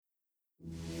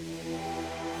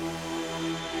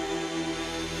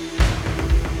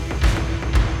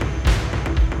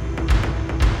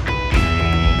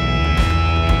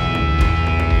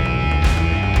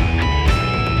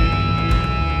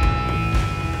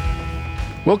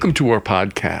Welcome to our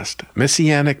podcast,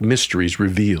 Messianic Mysteries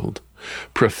Revealed,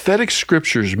 Prophetic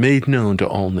Scriptures Made Known to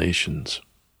All Nations.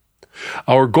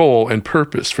 Our goal and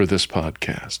purpose for this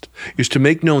podcast is to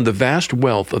make known the vast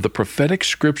wealth of the prophetic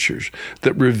scriptures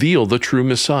that reveal the true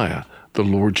Messiah, the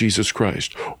Lord Jesus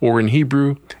Christ, or in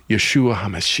Hebrew, Yeshua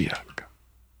Hamashiach.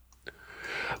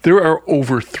 There are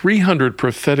over 300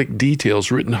 prophetic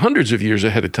details written hundreds of years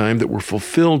ahead of time that were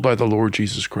fulfilled by the Lord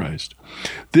Jesus Christ.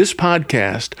 This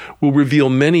podcast will reveal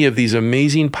many of these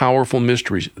amazing, powerful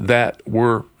mysteries that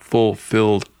were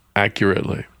fulfilled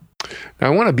accurately.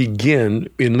 Now, I want to begin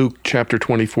in Luke chapter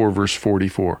 24, verse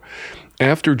 44,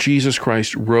 after Jesus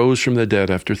Christ rose from the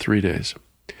dead after 3 days.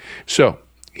 So,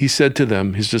 he said to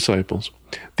them, his disciples,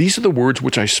 "These are the words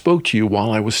which I spoke to you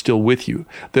while I was still with you,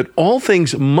 that all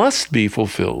things must be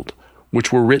fulfilled,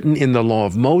 which were written in the law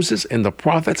of Moses and the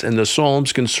prophets and the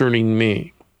Psalms concerning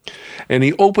me." And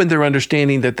he opened their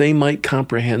understanding that they might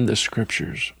comprehend the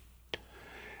scriptures.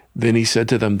 Then he said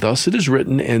to them, "Thus it is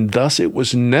written, and thus it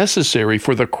was necessary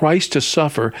for the Christ to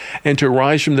suffer and to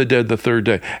rise from the dead the third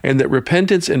day, and that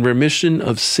repentance and remission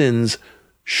of sins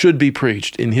should be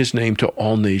preached in his name to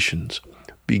all nations,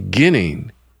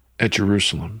 beginning at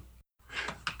Jerusalem."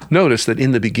 Notice that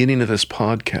in the beginning of this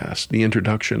podcast, the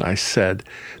introduction, I said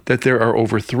that there are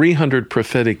over 300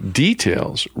 prophetic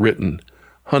details written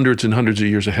hundreds and hundreds of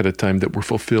years ahead of time that were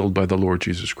fulfilled by the Lord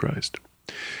Jesus Christ.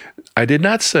 I did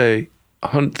not say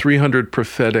 300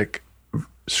 prophetic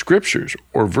scriptures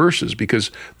or verses,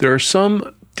 because there are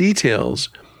some details,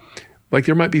 like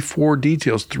there might be 4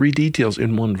 details, 3 details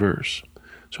in one verse.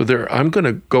 So I'm going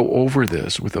to go over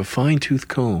this with a fine-tooth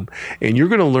comb, and you're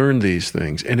going to learn these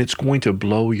things, and it's going to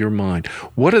blow your mind.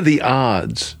 What are the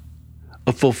odds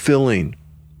of fulfilling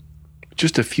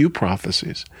just a few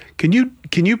prophecies? Can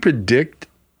you predict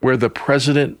where the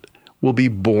president will be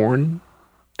born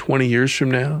 20 years from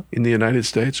now in the United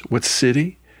States? What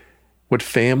city? What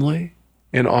family?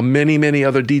 And on many, many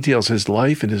other details, his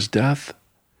life and his death?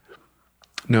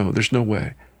 No, there's no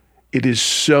way. It is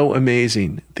so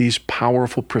amazing, these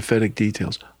powerful prophetic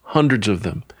details, hundreds of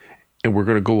them, and we're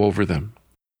going to go over them.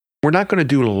 We're not going to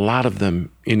do a lot of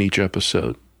them in each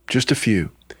episode, just a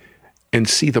few, and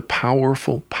see the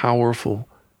powerful, powerful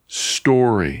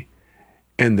story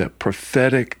and the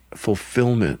prophetic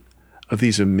fulfillment of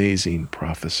these amazing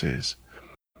prophecies.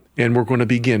 And we're going to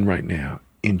begin right now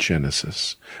in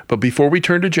Genesis. But before we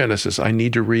turn to Genesis, I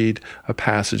need to read a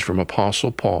passage from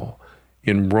Apostle Paul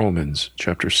in Romans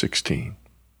chapter 16.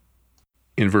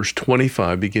 In verse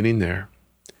 25, beginning there,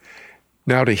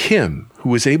 "Now to him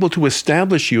who is able to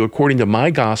establish you according to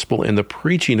my gospel and the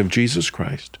preaching of Jesus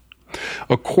Christ,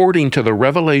 according to the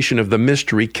revelation of the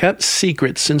mystery kept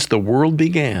secret since the world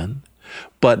began,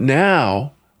 but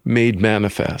now made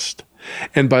manifest,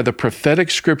 and by the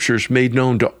prophetic scriptures made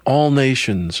known to all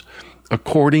nations,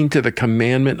 according to the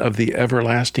commandment of the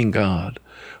everlasting God,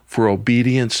 for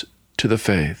obedience to the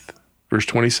faith." Verse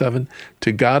 27,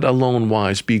 "To God alone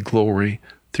wise be glory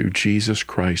through Jesus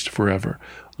Christ forever."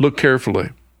 Look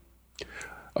carefully.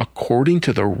 According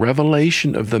to the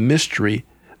revelation of the mystery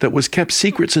that was kept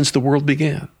secret since the world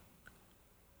began,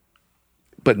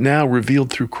 but now revealed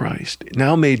through Christ,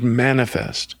 now made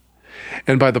manifest,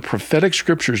 and by the prophetic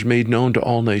scriptures made known to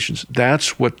all nations.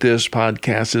 That's what this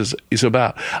podcast is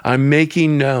about. I'm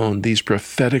making known these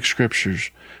prophetic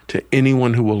scriptures to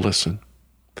anyone who will listen.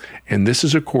 And this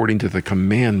is according to the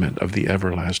commandment of the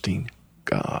everlasting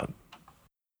God.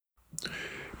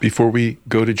 Before we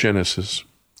go to Genesis,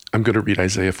 I'm going to read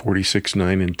Isaiah 46,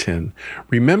 9 and 10.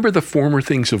 "Remember the former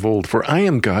things of old, for I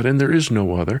am God and there is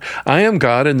no other. I am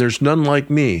God and there's none like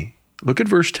me." Look at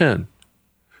verse 10.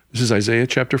 This is Isaiah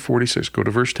chapter 46. Go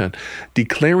to verse 10.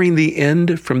 "Declaring the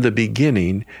end from the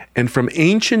beginning, and from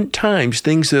ancient times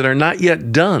things that are not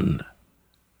yet done."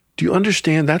 Do you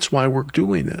understand? That's why we're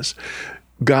doing this.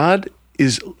 God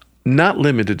is not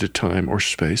limited to time or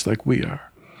space like we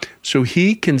are. So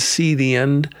he can see the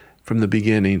end from the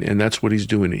beginning, and that's what he's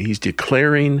doing. He's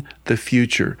declaring the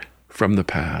future from the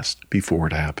past before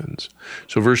it happens.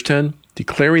 So verse 10,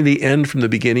 "Declaring the end from the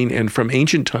beginning and from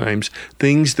ancient times,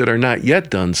 things that are not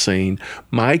yet done, saying,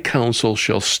 my counsel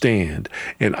shall stand,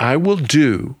 and I will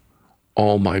do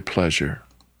all my pleasure."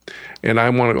 And I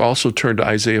want to also turn to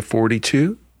Isaiah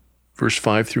 42, verse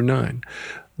 5 through 9.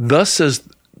 "Thus says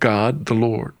God the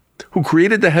Lord, who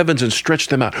created the heavens and stretched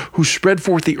them out, who spread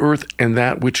forth the earth and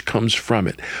that which comes from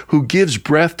it, who gives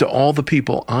breath to all the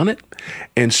people on it,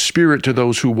 and spirit to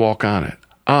those who walk on it.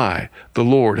 I, the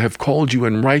Lord, have called you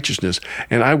in righteousness,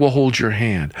 and I will hold your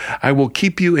hand. I will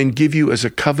keep you and give you as a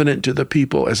covenant to the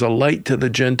people, as a light to the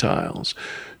Gentiles."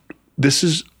 This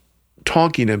is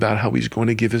talking about how he's going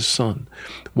to give his son.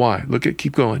 Why?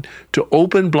 Keep going. To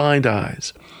open blind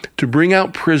eyes, to bring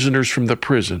out prisoners from the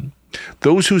prison,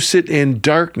 those who sit in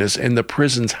darkness in the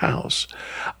prison's house.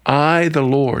 I, the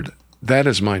Lord, that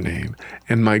is my name,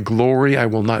 and my glory I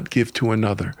will not give to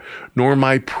another, nor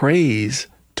my praise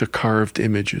to carved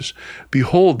images.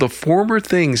 Behold, the former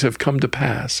things have come to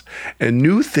pass, and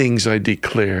new things I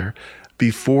declare.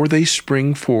 Before they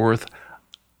spring forth,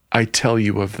 I tell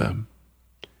you of them.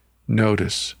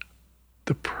 Notice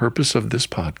the purpose of this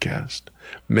podcast,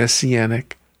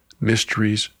 Messianic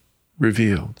Mysteries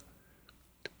Revealed,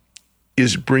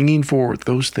 is bringing forward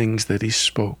those things that he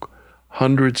spoke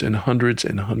hundreds and hundreds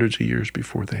and hundreds of years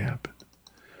before they happened.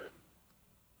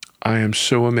 I am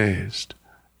so amazed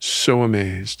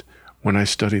when I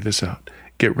study this out.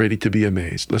 Get ready to be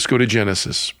amazed. Let's go to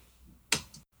Genesis.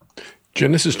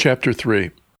 Genesis chapter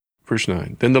 3, verse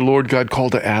 9. Then the Lord God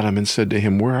called to Adam and said to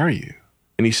him, "Where are you?"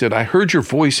 And he said, "I heard your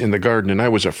voice in the garden, and I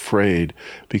was afraid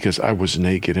because I was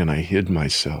naked and I hid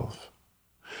myself."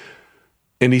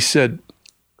 And he said,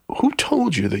 "Who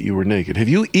told you that you were naked? Have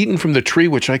you eaten from the tree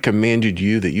which I commanded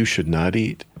you that you should not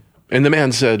eat?" And the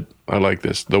man said, I like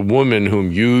this, "The woman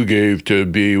whom you gave to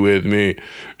be with me,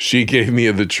 she gave me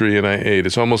of the tree and I ate."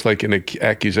 It's almost like an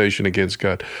accusation against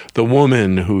God. The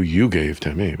woman who you gave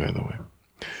to me, by the way.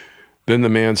 Then the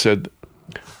man said,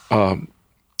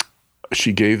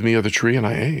 "She gave me of the tree and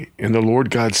I ate." And the Lord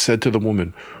God said to the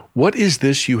woman, "What is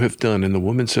this you have done?" And the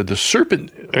woman said, "The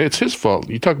serpent," it's his fault.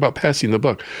 You talk about passing the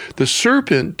buck. "The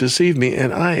serpent deceived me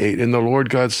and I ate." And the Lord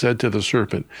God said to the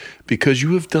serpent, "Because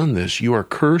you have done this, you are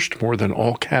cursed more than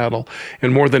all cattle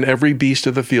and more than every beast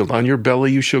of the field. On your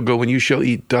belly you shall go and you shall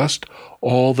eat dust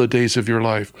all the days of your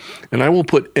life. And I will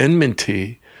put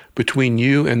enmity between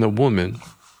you and the woman,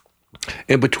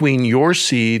 and between your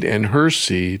seed and her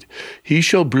seed. He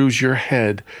shall bruise your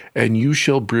head, and you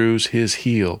shall bruise his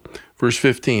heel." Verse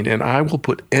 15, "And I will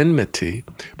put enmity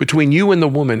between you and the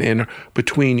woman, and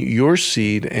between your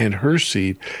seed and her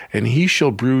seed, and he shall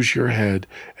bruise your head,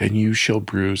 and you shall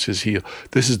bruise his heel."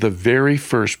 This is the very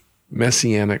first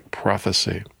messianic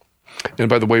prophecy. And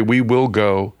by the way, we will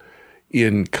go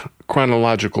in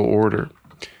chronological order.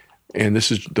 And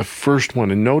this is the first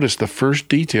one. And notice the first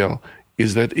detail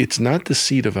is that it's not the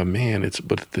seed of a man,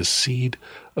 but the seed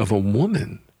of a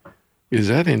woman. Is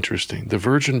that interesting? The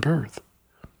virgin birth.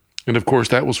 And of course,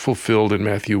 that was fulfilled in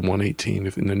Matthew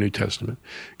 1:18 in the New Testament.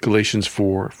 Galatians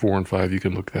 4 and 5, you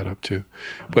can look that up too.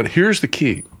 But here's the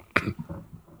key.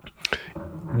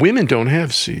 Women don't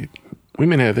have seed.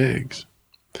 Women have eggs.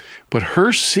 But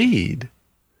her seed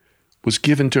was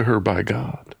given to her by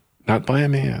God, not by a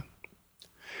man.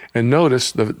 And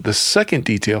notice the second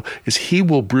detail is he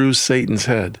will bruise Satan's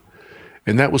head.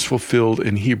 And that was fulfilled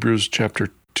in Hebrews chapter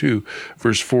 2,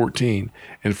 verse 14,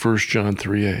 and 1 John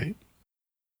 3:8.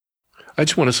 I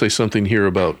just want to say something here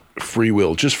about free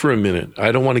will, just for a minute.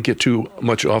 I don't want to get too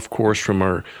much off course from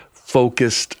our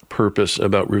focused purpose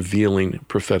about revealing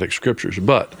prophetic scriptures.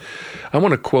 But I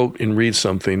want to quote and read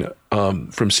something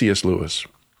from C.S. Lewis.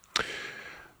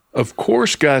 "Of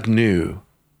course, God knew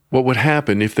what would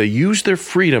happen if they used their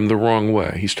freedom the wrong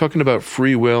way." He's talking about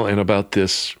free will and about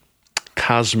this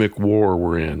cosmic war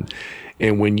we're in.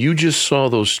 And when you just saw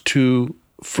those two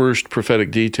first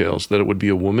prophetic details, that it would be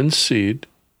a woman's seed,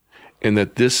 and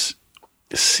that this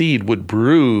seed would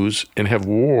bruise and have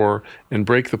war and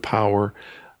break the power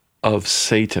of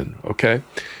Satan, okay?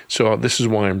 So this is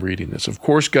why I'm reading this. "Of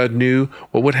course, God knew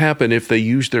what would happen if they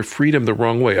used their freedom the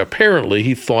wrong way. Apparently,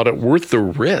 he thought it worth the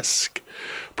risk.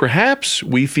 Perhaps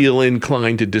we feel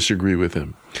inclined to disagree with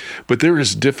him, but there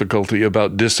is difficulty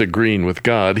about disagreeing with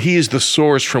God. He is the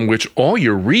source from which all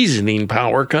your reasoning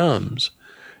power comes.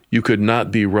 You could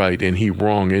not be right and he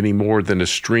wrong any more than a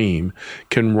stream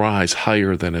can rise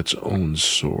higher than its own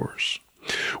source.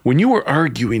 When you are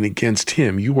arguing against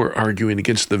him, you are arguing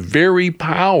against the very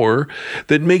power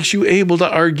that makes you able to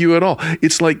argue at all.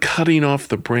 It's like cutting off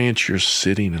the branch you're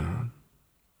sitting on.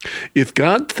 If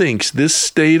God thinks this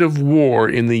state of war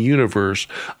in the universe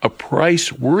a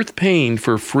price worth paying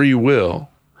for free will,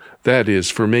 that is,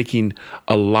 for making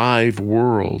a live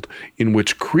world in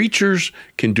which creatures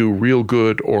can do real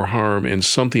good or harm and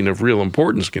something of real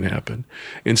importance can happen,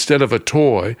 instead of a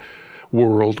toy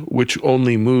world which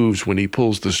only moves when he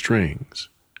pulls the strings,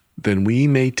 then we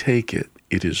may take it.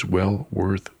 It is well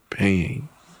worth paying.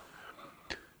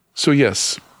 So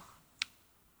yes,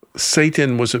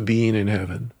 Satan was a being in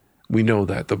heaven. We know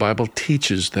that. The Bible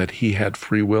teaches that he had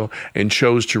free will and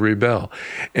chose to rebel.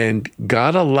 And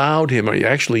God allowed him, or he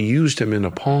actually used him in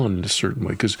a pawn in a certain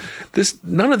way, because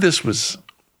none of this was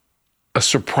a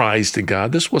surprise to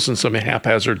God. This wasn't some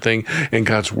haphazard thing and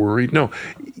God's worried. No,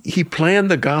 he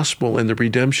planned the gospel and the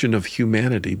redemption of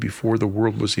humanity before the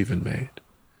world was even made.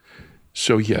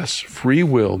 So yes, free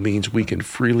will means we can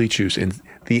freely choose. And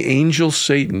the angel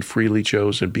Satan freely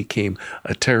chose and became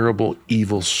a terrible,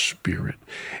 evil spirit.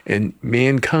 And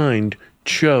mankind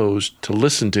chose to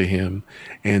listen to him,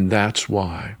 and that's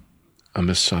why a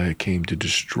Messiah came to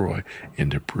destroy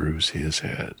and to bruise his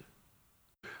head.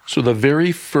 So the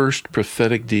very first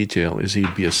prophetic detail is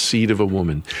he'd be a seed of a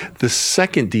woman. The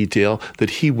second detail, that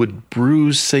he would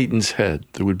bruise Satan's head.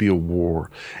 There would be a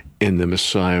war, and the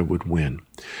Messiah would win.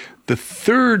 The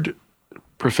third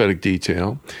prophetic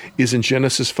detail is in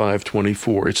Genesis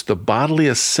 5:24. It's the bodily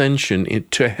ascension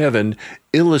into heaven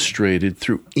illustrated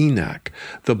through Enoch.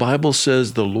 The Bible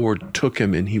says the Lord took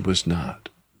him and he was not.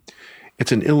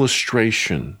 It's an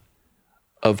illustration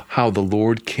of how the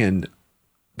Lord can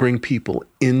bring people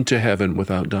into heaven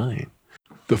without dying.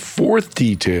 The fourth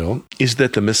detail is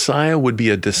that the Messiah would be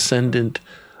a descendant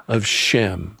of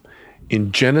Shem.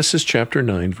 In Genesis chapter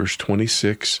 9, verse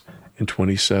 26 and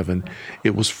 27,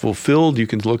 it was fulfilled. You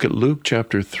can look at Luke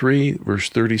chapter 3, verse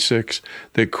 36,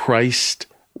 that Christ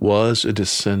was a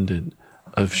descendant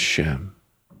of Shem.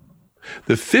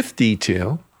 The fifth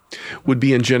detail would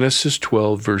be in Genesis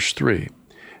 12, verse 3,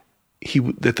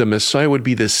 that the Messiah would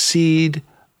be the seed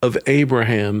of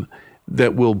Abraham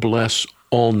that will bless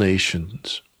all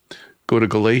nations. Go to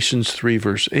Galatians 3,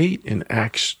 verse 8 and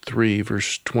Acts 3,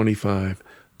 verse 25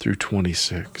 through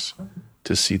 26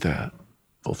 to see that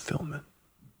fulfillment.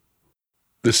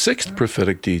 The sixth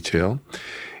prophetic detail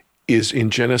is in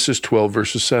Genesis 12,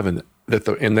 verses 7,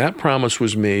 and that promise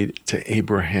was made to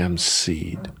Abraham's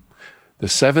seed. The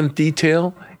seventh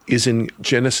detail is in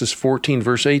Genesis 14,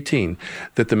 verse 18,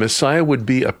 that the Messiah would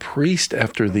be a priest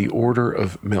after the order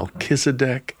of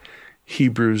Melchizedek.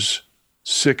 Hebrews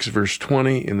 6, verse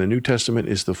 20 in the New Testament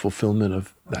is the fulfillment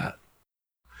of that.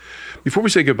 Before we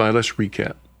say goodbye, let's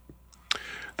recap.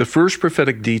 The first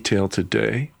prophetic detail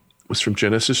today was from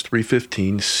Genesis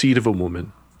 3:15, seed of a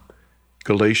woman.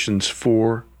 Galatians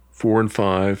 4, 4 and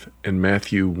 5, and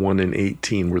Matthew 1 and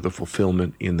 18 were the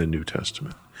fulfillment in the New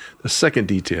Testament. The second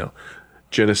detail,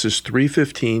 Genesis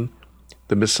 3:15,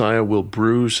 the Messiah will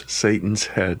bruise Satan's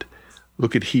head.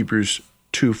 Look at Hebrews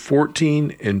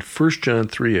 2:14 and 1 John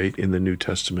 3:8 in the New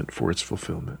Testament for its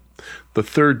fulfillment. The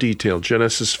third detail,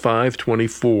 Genesis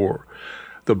 5:24,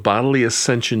 the bodily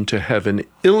ascension to heaven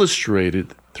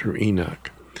illustrated through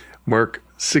Enoch. Mark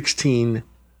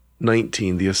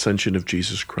 16:19, the ascension of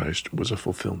Jesus Christ was a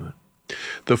fulfillment.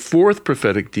 The fourth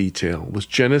prophetic detail was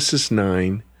Genesis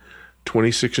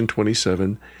 9:26 and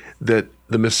 27, that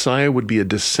the Messiah would be a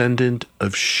descendant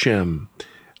of Shem.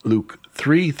 Luke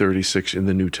 3:36 in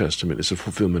the New Testament is a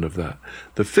fulfillment of that.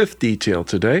 The fifth detail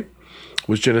today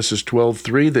was Genesis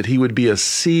 12:3, that he would be a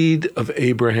seed of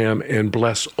Abraham and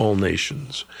bless all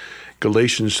nations.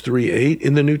 Galatians 3:8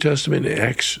 in the New Testament and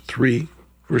Acts 3,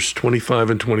 verse 25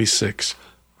 and 26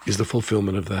 is the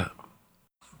fulfillment of that.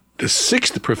 The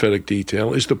sixth prophetic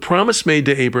detail is the promise made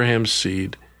to Abraham's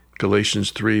seed. Galatians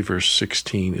 3, verse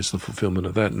 16 is the fulfillment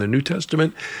of that in the New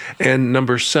Testament. And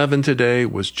number 7 today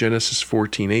was Genesis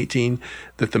 14:18,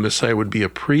 that the Messiah would be a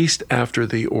priest after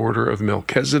the order of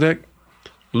Melchizedek.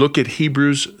 Look at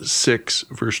Hebrews 6,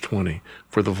 verse 20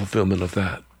 for the fulfillment of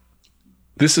that.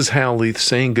 This is Hal Leith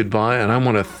saying goodbye, and I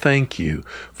want to thank you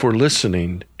for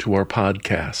listening to our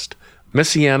podcast,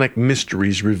 Messianic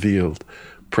Mysteries Revealed,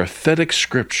 Prophetic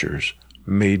Scriptures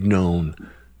made known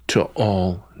to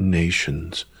all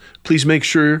nations. Please make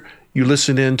sure you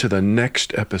listen in to the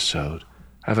next episode.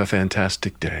 Have a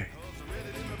fantastic day.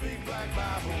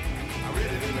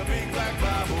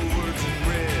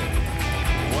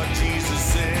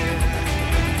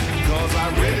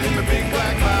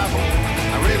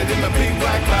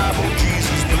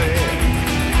 Jesus bled,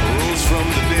 rose from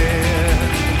the dead.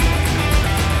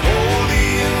 Holy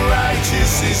and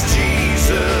righteous is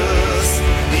Jesus.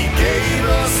 He gave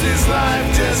us his life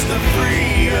just to free